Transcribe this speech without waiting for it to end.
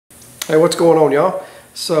Hey, what's going on, y'all?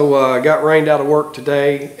 So I got rained out of work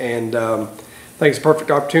today, and I think it's a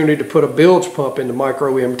perfect opportunity to put a bilge pump in the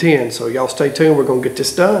micro M10. So y'all stay tuned, we're gonna get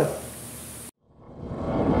this done.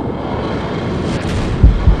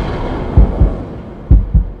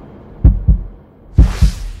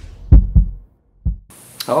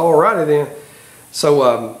 Alrighty then.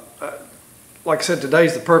 So like I said,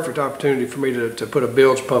 today's the perfect opportunity for me to put a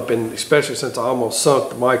bilge pump in, especially since I almost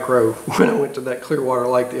sunk the micro when I went to that Clearwater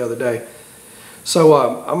Lake the other day. So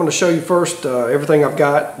I'm going to show you first everything I've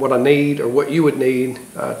got, what I need or what you would need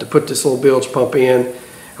to put this little bilge pump in.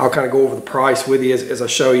 I'll kind of go over the price with you as I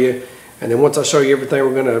show you, and then once I show you everything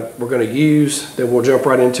we're gonna use, then we'll jump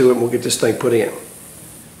right into it and we'll get this thing put in.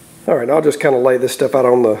 All right, I'll just kind of lay this stuff out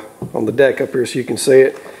on the deck up here so you can see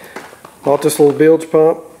it. Bought this little bilge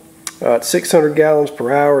pump. It's 600 gallons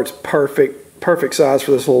per hour. It's perfect size for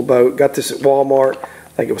this little boat. Got this at Walmart. I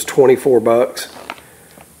think it was 24 bucks.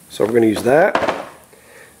 So we're going to use that.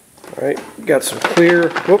 All right, got some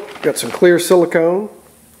clear silicone.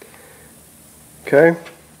 Okay,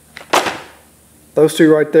 those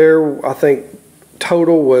two right there, I think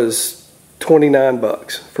total was 29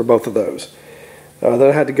 bucks for both of those. Then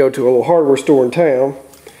I had to go to a little hardware store in town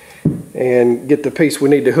and get the piece we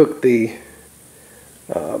need to hook the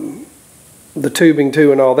tubing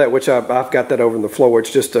to and all that, which I've got that over in the floor.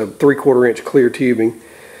 It's just a 3/4 inch clear tubing.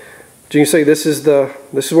 As you can see, this is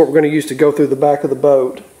what we're going to use to go through the back of the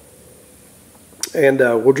boat, and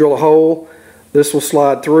we'll drill a hole. This will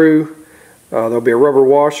slide through. There'll be a rubber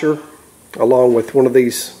washer along with one of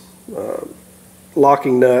these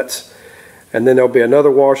locking nuts, and then there'll be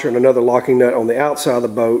another washer and another locking nut on the outside of the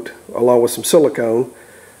boat along with some silicone.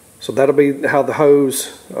 So that'll be how the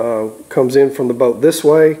hose comes in from the boat this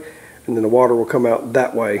way, and then the water will come out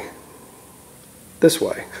that way, this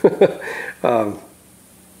way,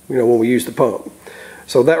 you know, when we use the pump.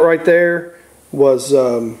 So that right there was,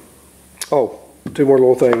 oh, two more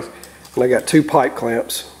little things. And I got 2 pipe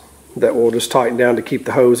clamps that will just tighten down to keep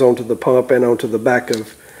the hose onto the pump and onto the back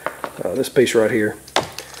of this piece right here.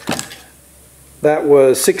 That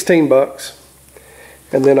was 16 bucks.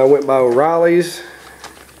 And then I went by O'Reilly's,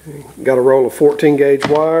 got a roll of 14 gauge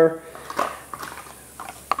wire,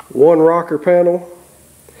 1 rocker panel,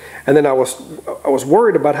 and then I was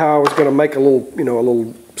worried about how I was going to make a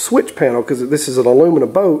little switch panel, because this is an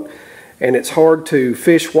aluminum boat and it's hard to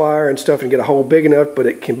fish wire and stuff and get a hole big enough, but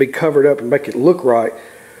it can be covered up and make it look right.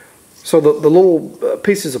 So the little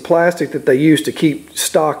pieces of plastic that they use to keep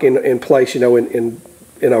stock in place, you know, in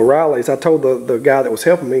O'Reilly's, I told the guy that was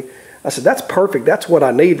helping me, I said, that's perfect, that's what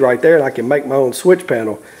I need right there, and I can make my own switch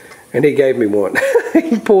panel. And he gave me one.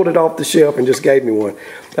 He pulled it off the shelf and just gave me one.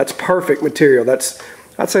 That's perfect material.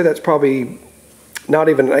 I'd say that's probably not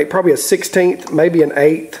even an 1/8, probably a 1/16, maybe an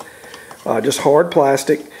 1/8, just hard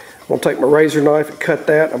plastic. I'm gonna take my razor knife and cut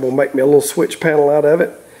that. I'm gonna make me a little switch panel out of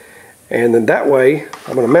it. And then that way,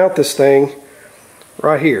 I'm gonna mount this thing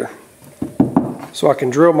right here. So I can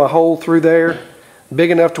drill my hole through there, big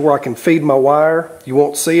enough to where I can feed my wire. You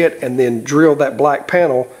won't see it, and then drill that black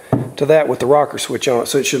panel to that with the rocker switch on it,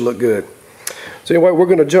 so it should look good. So anyway, we're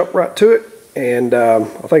going to jump right to it, and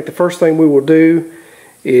I think the first thing we will do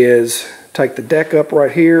is take the deck up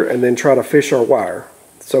right here and then try to fish our wire.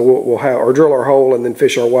 So we'll have, or drill our hole and then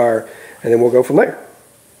fish our wire, and then we'll go from there.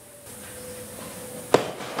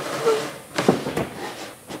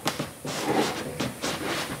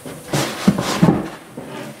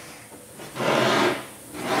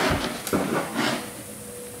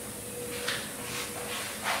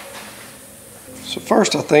 So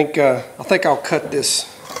first, I think I'll cut this.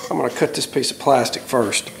 I'm going to cut this piece of plastic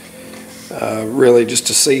first, really just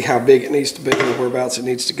to see how big it needs to be and whereabouts it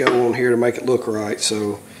needs to go on here to make it look right.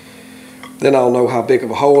 So then I'll know how big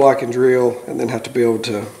of a hole I can drill, and then have to be able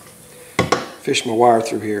to fish my wire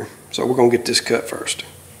through here. So we're going to get this cut first.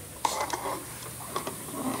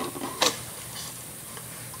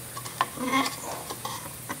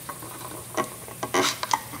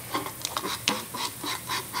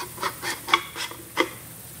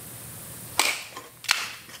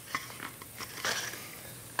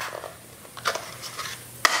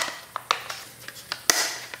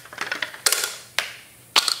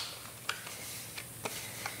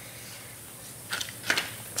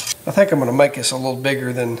 I think I'm going to make this a little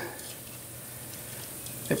bigger than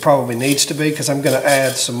it probably needs to be, because I'm going to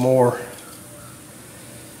add some more.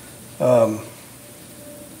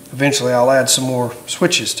 Eventually I'll add some more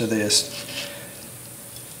switches to this.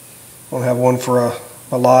 I'll have one for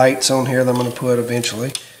my lights on here that I'm going to put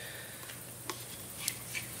eventually.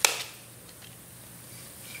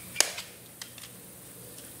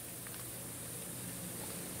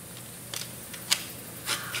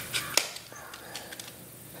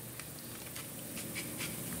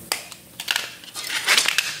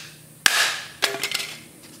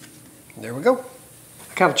 There we go.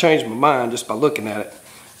 I kind of changed my mind just by looking at it.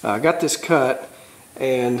 I got this cut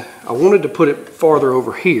and I wanted to put it farther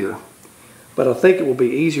over here, but I think it will be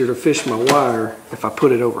easier to fish my wire if I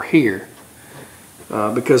put it over here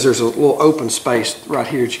because there's a little open space right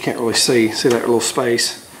here that you can't really see. See that little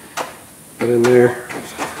space right in there?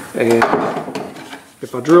 And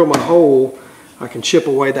if I drill my hole, I can chip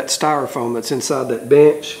away that styrofoam that's inside that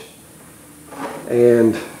bench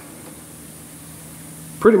and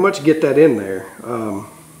pretty much get that in there.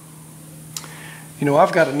 You know,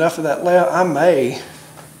 I've got enough of that left. I may,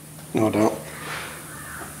 no I don't.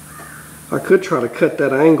 I could try to cut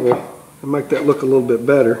that angle and make that look a little bit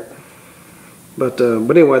better. But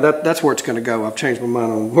anyway, that's where it's gonna go. I've changed my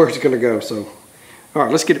mind on where it's gonna go, so. All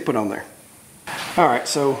right, let's get it put on there. All right,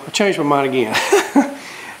 so I changed my mind again.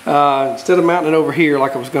 Instead of mounting it over here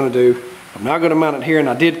like I was gonna do, I'm now gonna mount it here, and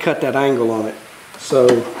I did cut that angle on it. So,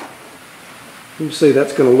 you can see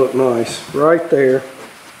that's gonna look nice right there.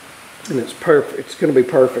 And it's perfect, it's gonna be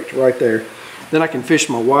perfect right there. Then I can fish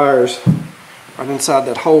my wires right inside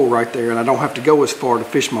that hole right there, and I don't have to go as far to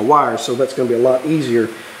fish my wires, so that's gonna be a lot easier.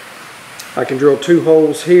 I can drill 2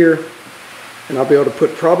 holes here, and I'll be able to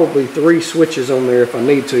put probably 3 switches on there if I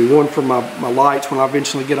need to. One for my lights when I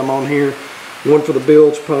eventually get them on here, one for the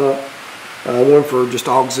bilge pump, one for just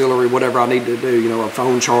auxiliary, whatever I need to do, you know, a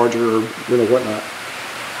phone charger or you know whatnot.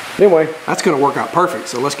 Anyway, that's gonna work out perfect,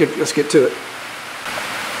 so let's get to it.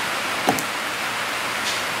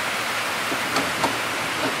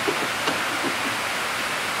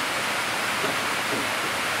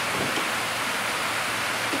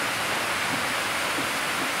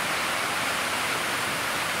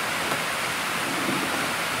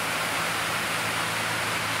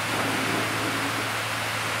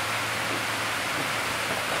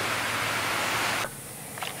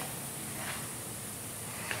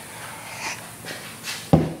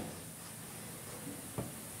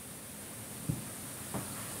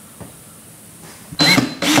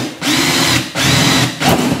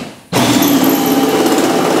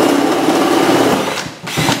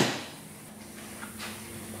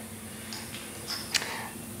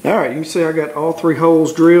 All right, you can see I got all 3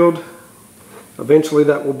 holes drilled. Eventually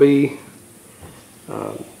that will be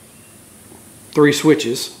 3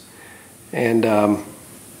 switches. And I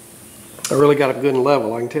really got a good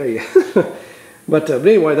level, I can tell you. But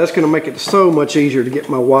anyway, that's gonna make it so much easier to get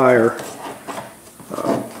my wire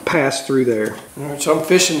passed through there. All right, so I'm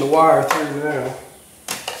fishing the wire through now.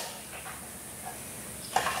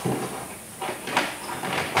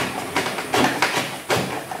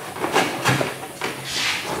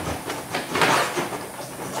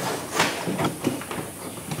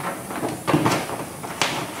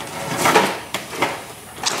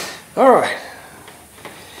 All right,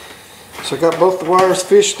 so I got both the wires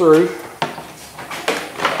fished through.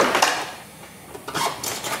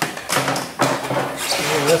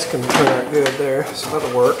 Yeah, that's going to turn out good there, so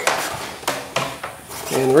that'll work.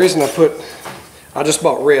 And the reason I just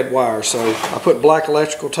bought red wire, so I put black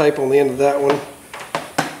electrical tape on the end of that one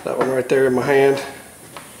right there in my hand,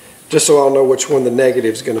 just so I'll know which one the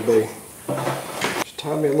negative is going to be. Just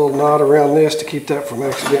tie me a little knot around this to keep that from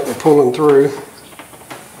accidentally pulling through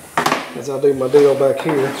as I do my deal back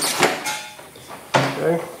here.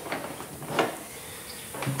 Okay.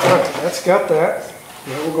 Alright, that's got that.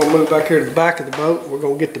 Now we're going to move back here to the back of the boat. We're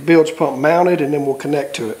going to get the bilge pump mounted and then we'll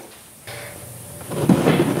connect to it.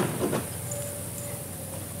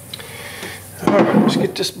 Alright, let's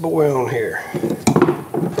get this boy on here.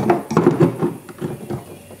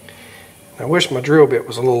 I wish my drill bit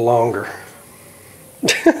was a little longer.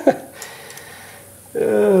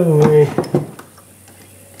 Oh man.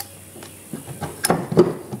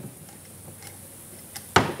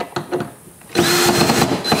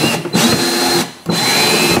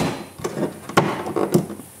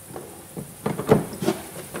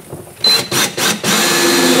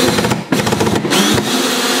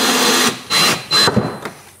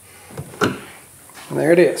 And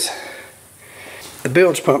there it is. The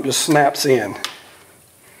bilge pump just snaps in.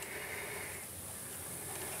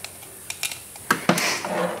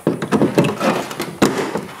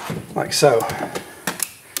 Like so.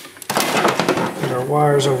 Get our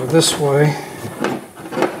wires over this way.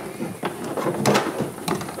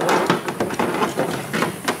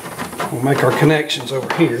 We'll make our connections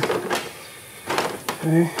over here.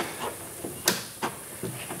 Okay.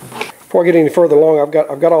 Before I get any further along,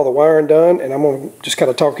 I've got all the wiring done, and I'm going to just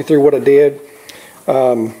kind of talk you through what I did.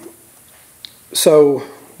 So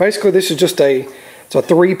basically, this is just it's a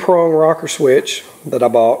 3-prong rocker switch that I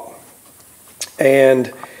bought,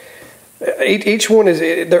 and Each one is,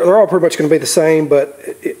 they're all pretty much going to be the same, but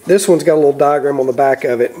this one's got a little diagram on the back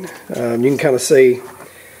of it. You can kind of see,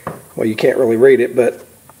 well, you can't really read it, but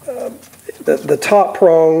the top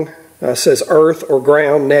prong says earth or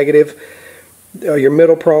ground, negative. Your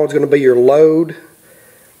middle prong is going to be your load,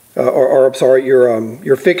 or I'm sorry,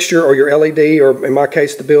 your fixture or your LED, or in my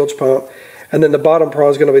case, the bilge pump. And then the bottom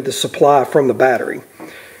prong is going to be the supply from the battery.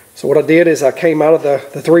 So what I did is I came out of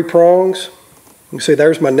the 3 prongs. You can see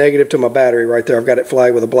there's my negative to my battery right there. I've got it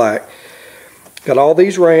flagged with a black. Got all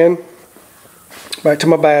these ran back to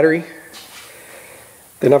my battery.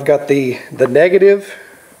 Then I've got the negative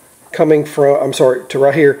coming from, I'm sorry, to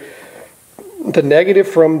right here. The negative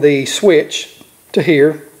from the switch to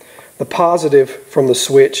here. The positive from the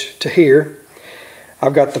switch to here.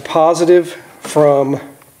 I've got the positive from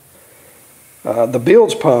the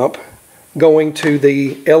bilge pump going to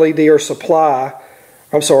the LED or supply,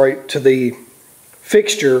 I'm sorry, to the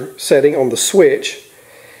fixture setting on the switch,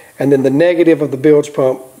 and then the negative of the bilge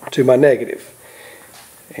pump to my negative.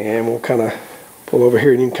 And we'll kind of pull over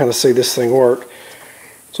here and you can kind of see this thing work.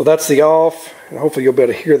 So that's the off, and hopefully you'll be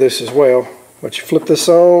able to hear this as well. But you flip this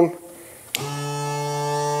on, you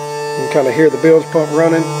can kind of hear the bilge pump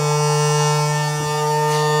running.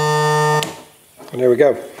 And there we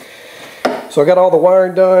go. So I got all the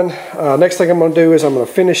wiring done. Next thing I'm going to do is I'm going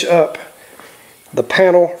to finish up the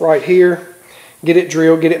panel right here. Get it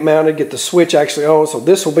drilled, get it mounted, get the switch actually on. So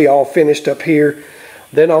this will be all finished up here.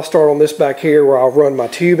 Then I'll start on this back here where I'll run my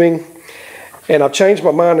tubing. And I've changed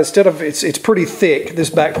my mind. Instead of, it's pretty thick, this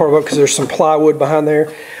back part of it, because there's some plywood behind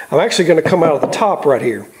there. I'm actually going to come out of the top right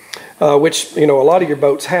here, which, you know, a lot of your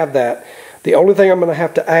boats have that. The only thing I'm going to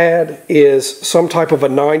have to add is some type of a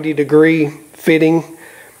 90-degree fitting.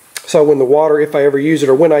 So when the water, if I ever use it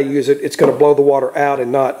or when I use it, it's going to blow the water out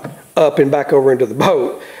and not up and back over into the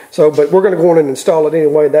boat. So, but we're going to go in and install it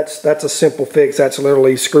anyway. That's a simple fix. That's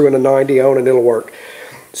literally screwing a 90 on and it'll work.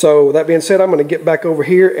 So that being said, I'm going to get back over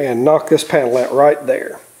here and knock this panel out right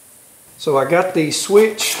there. So I got the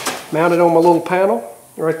switch mounted on my little panel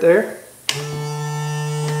right there.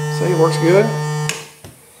 See, it works good.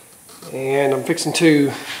 And I'm fixing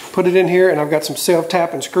to put it in here, and I've got some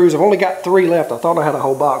self-tapping screws. I've only got 3 left. I thought I had a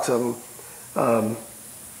whole box of them,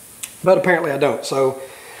 but apparently I don't. So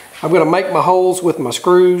I'm going to make my holes with my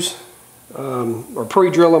screws, or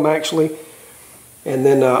pre-drill them actually, and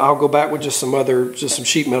then I'll go back with just some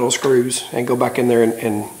sheet metal screws and go back in there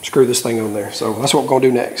and screw this thing on there. So that's what we're going to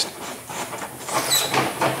do next.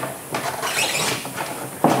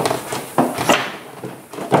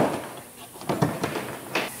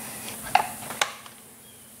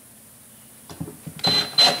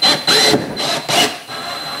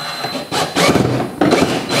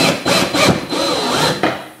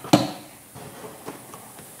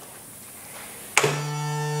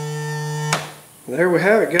 There we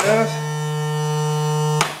have it, guys.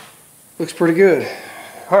 Looks pretty good.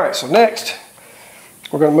 Alright, so next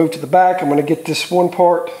we're going to move to the back. I'm going to get this one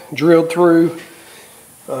part drilled through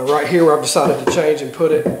right here where I've decided to change and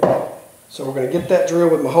put it. So we're going to get that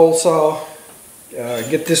drilled with my hole saw,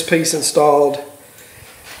 get this piece installed,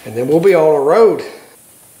 and then we'll be on a road.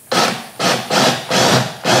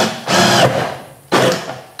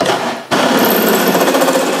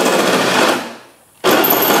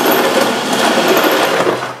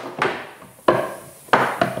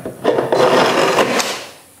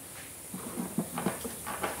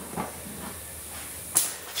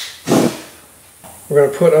 We're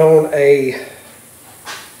going to put on a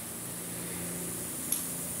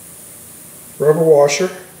rubber washer.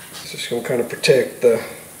 It's just going to kind of protect my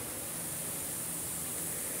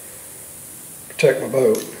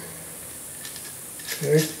boat.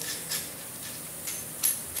 Okay.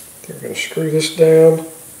 Then we're going to screw this down.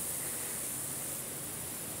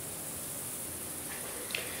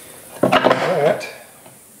 Alright.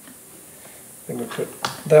 Then we put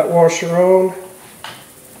that washer on.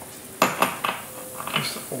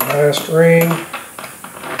 Last ring.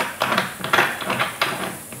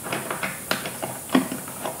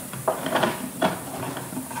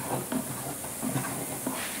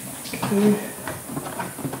 Okay.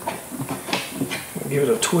 Give it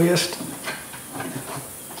a twist.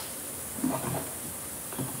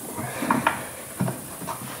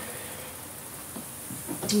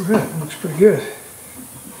 Alright, looks pretty good.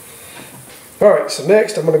 Alright, so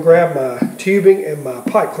next I'm going to grab my tubing and my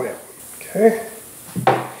pipe clamp. Okay.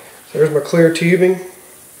 So there's my clear tubing. I'm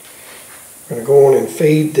going to go on and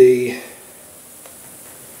feed the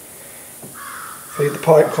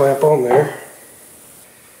pipe clamp on there.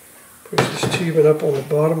 Push this tubing up on the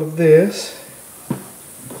bottom of this.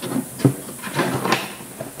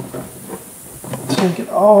 sink it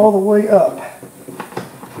all the way up.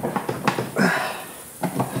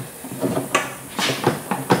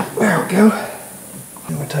 There we go.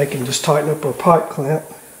 Then we take and just tighten up our pipe clamp.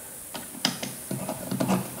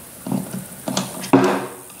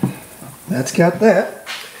 That's got that.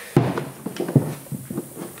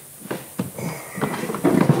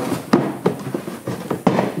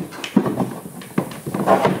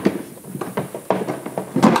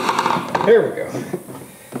 There we go.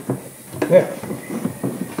 Now,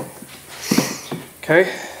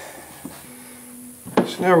 okay.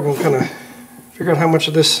 So now we're going to kind of figure out how much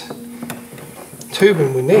of this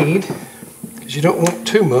tubing we need, because you don't want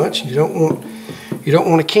too much. You don't want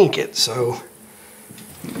to kink it. So,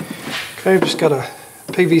 okay, I've just got a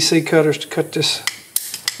PVC cutters to cut this.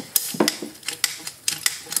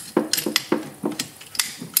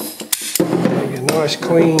 Make a nice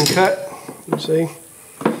clean cut. You see.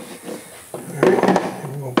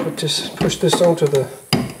 Just push this onto the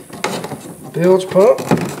bilge pump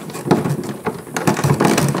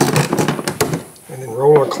and then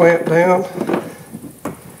roll our clamp down.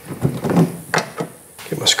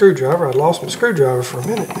 Get my screwdriver. I lost my screwdriver for a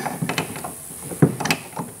minute.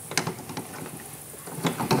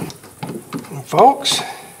 And folks,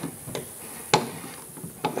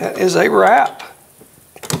 that is a wrap.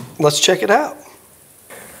 Let's check it out.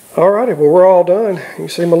 Alrighty, well, we're all done. You can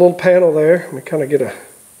see my little panel there. Let me kind of get a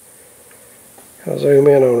I'll zoom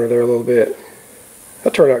in on her there a little bit.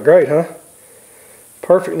 That turned out great, huh?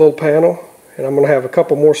 Perfect little panel. And I'm going to have a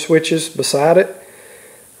couple more switches beside it.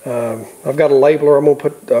 I've got a labeler. I'm going to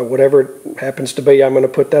put whatever it happens to be, I'm going to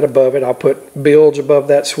put that above it. I'll put bilge above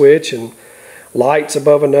that switch and lights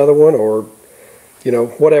above another one, or you know,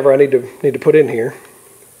 whatever I need to put in here.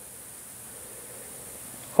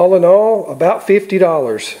 All in all, about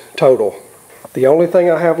 $50 total. The only thing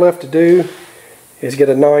I have left to do is get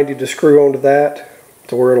a 90 to screw onto that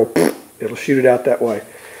to where it'll shoot it out that way.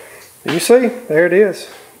 And you see, there it is.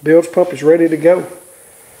 Bilge pump is ready to go.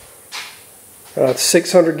 It's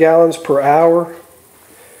 600 gallons per hour.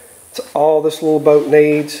 It's all this little boat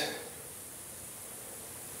needs.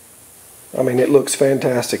 I mean, it looks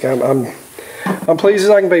fantastic. I'm pleased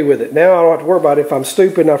as I can be with it. Now I don't have to worry about it. If I'm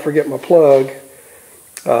stupid and I forget my plug,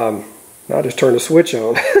 I'll just turn the switch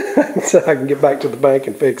on so I can get back to the bank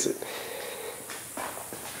and fix it.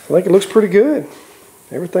 I think it looks pretty good.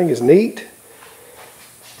 Everything is neat.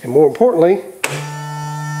 And more importantly,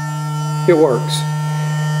 it works.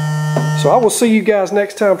 So I will see you guys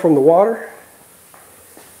next time from the water.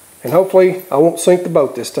 And hopefully I won't sink the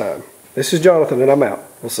boat this time. This is Jonathan and I'm out.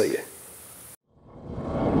 We'll see you.